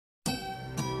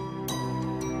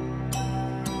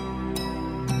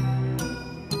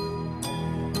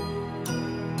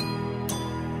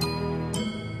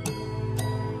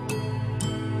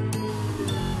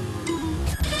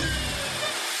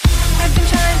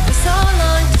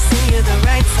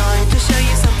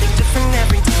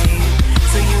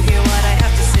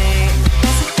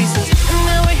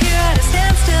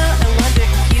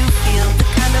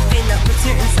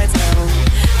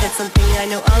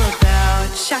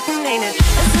explain it. Is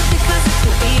it because it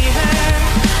could be her?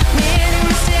 Made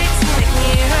mistakes to make me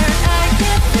hurt. I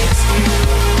can't fix you.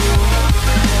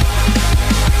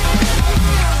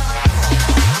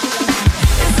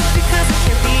 Is it because it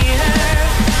can't be her?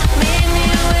 Made me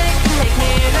awake to make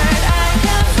me hurt. I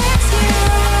can't fix you.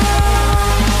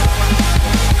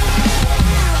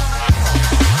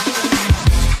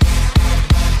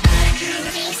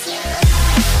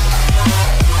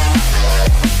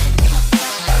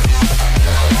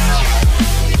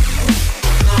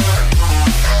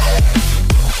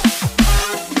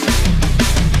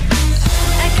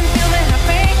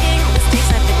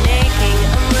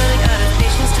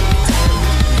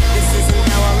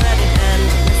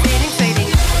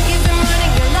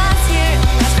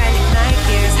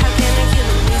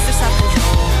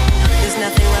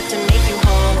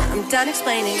 Done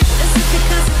explaining. Is it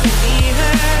because it can be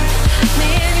her?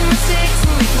 Made mistakes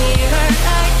and make me hurt.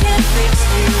 I can't fix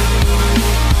you.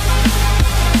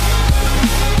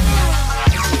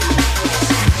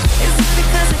 Is it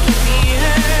because it can be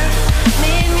her?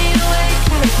 Made me awake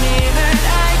and make me hurt.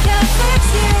 I can't fix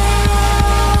you.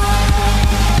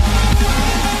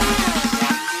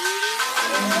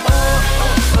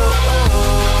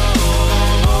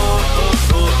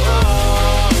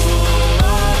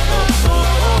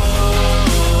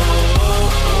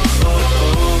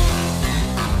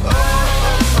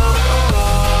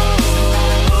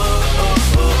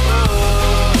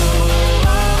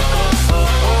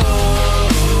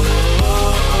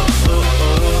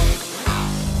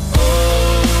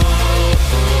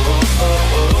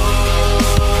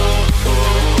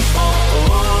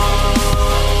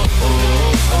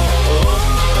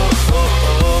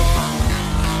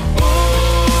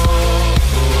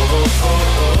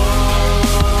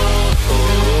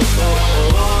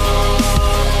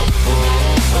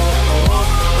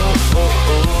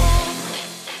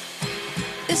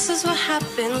 This is what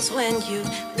happens when you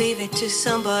leave it to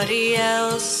somebody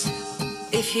else.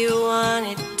 If you want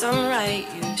it done right,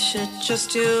 you should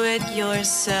just do it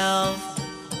yourself.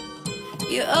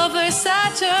 You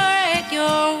oversaturate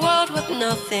your world with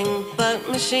nothing but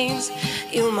machines.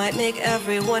 You might make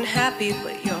everyone happy,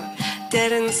 but you're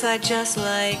dead inside just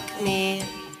like me.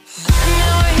 And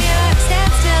now we're here at a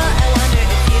standstill. I wonder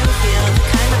if you feel